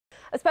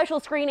A special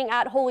screening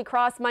at Holy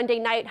Cross Monday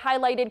night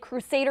highlighted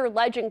Crusader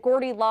legend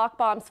Gordie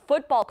Lockbaum's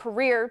football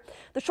career.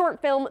 The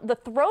short film, The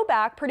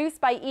Throwback,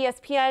 produced by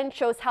ESPN,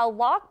 shows how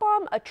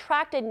Lockbaum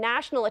attracted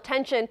national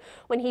attention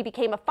when he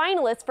became a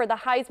finalist for the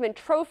Heisman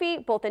Trophy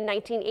both in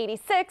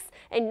 1986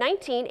 and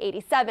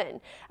 1987.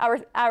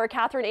 Our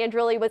Kathryn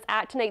Andreoli was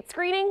at tonight's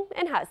screening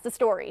and has the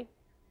story.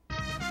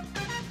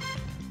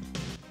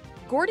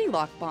 Gordie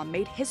Lockbaum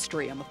made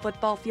history on the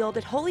football field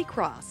at Holy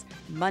Cross.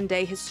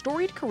 Monday, his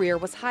storied career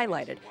was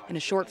highlighted in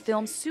a short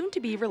film soon to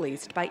be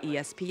released by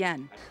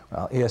ESPN.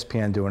 Well,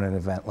 ESPN doing an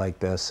event like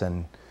this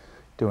and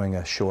doing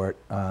a short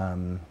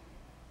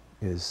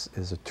is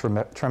a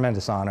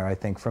tremendous honor, I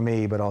think, for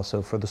me, but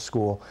also for the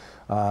school.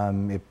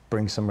 It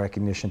brings some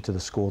recognition to the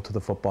school, to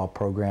the football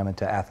program, and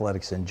to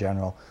athletics in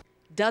general.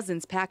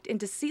 Dozens packed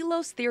into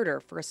Silos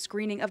Theater for a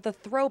screening of The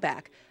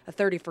Throwback, a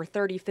 30 for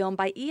 30 film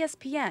by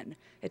ESPN.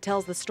 It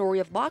tells the story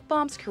of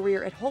Lockbaum's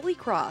career at Holy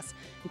Cross,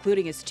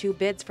 including his 2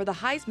 bids for the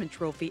Heisman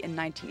Trophy in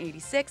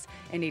 1986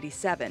 and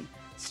 87.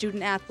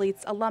 Student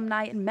athletes,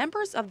 alumni, and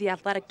members of the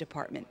athletic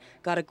department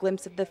got a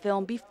glimpse of the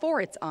film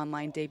before its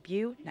online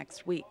debut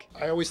next week.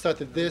 I always thought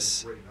that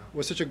this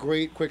was such a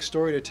great, quick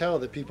story to tell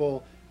that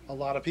a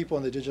lot of people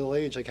in the digital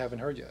age haven't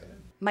heard yet.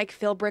 Mike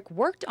Philbrick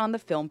worked on the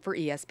film for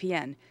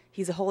ESPN.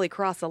 He's a Holy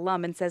Cross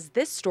alum and says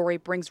this story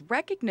brings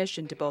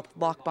recognition to both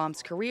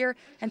Lockbaum's career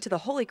and to the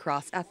Holy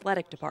Cross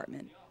athletic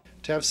department.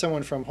 To have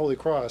someone from Holy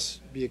Cross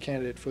be a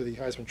candidate for the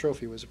Heisman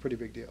Trophy was a pretty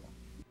big deal.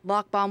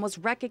 Lockbaum was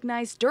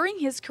recognized during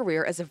his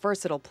career as a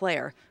versatile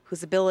player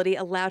whose ability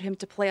allowed him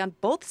to play on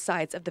both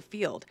sides of the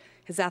field.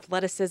 His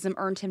athleticism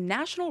earned him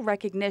national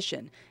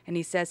recognition, and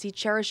he says he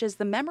cherishes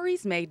the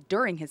memories made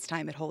during his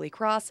time at Holy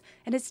Cross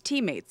and his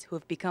teammates who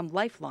have become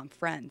lifelong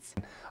friends.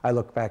 I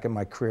look back at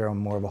my career on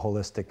more of a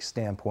holistic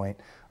standpoint,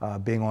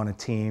 being on a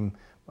team,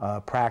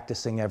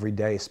 practicing every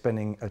day,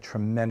 spending a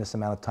tremendous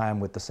amount of time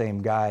with the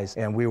same guys,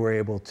 and we were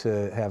able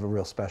to have a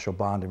real special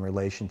bond and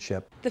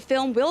relationship. The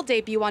film will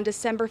debut on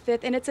December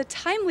 5th, and it's a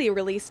timely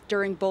release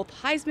during both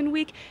Heisman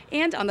Week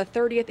and on the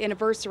 30th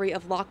anniversary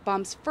of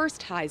Lockbaum's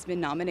first Heisman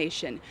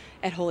nomination.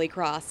 At Holy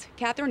Cross,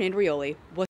 Kathryn Andreoli.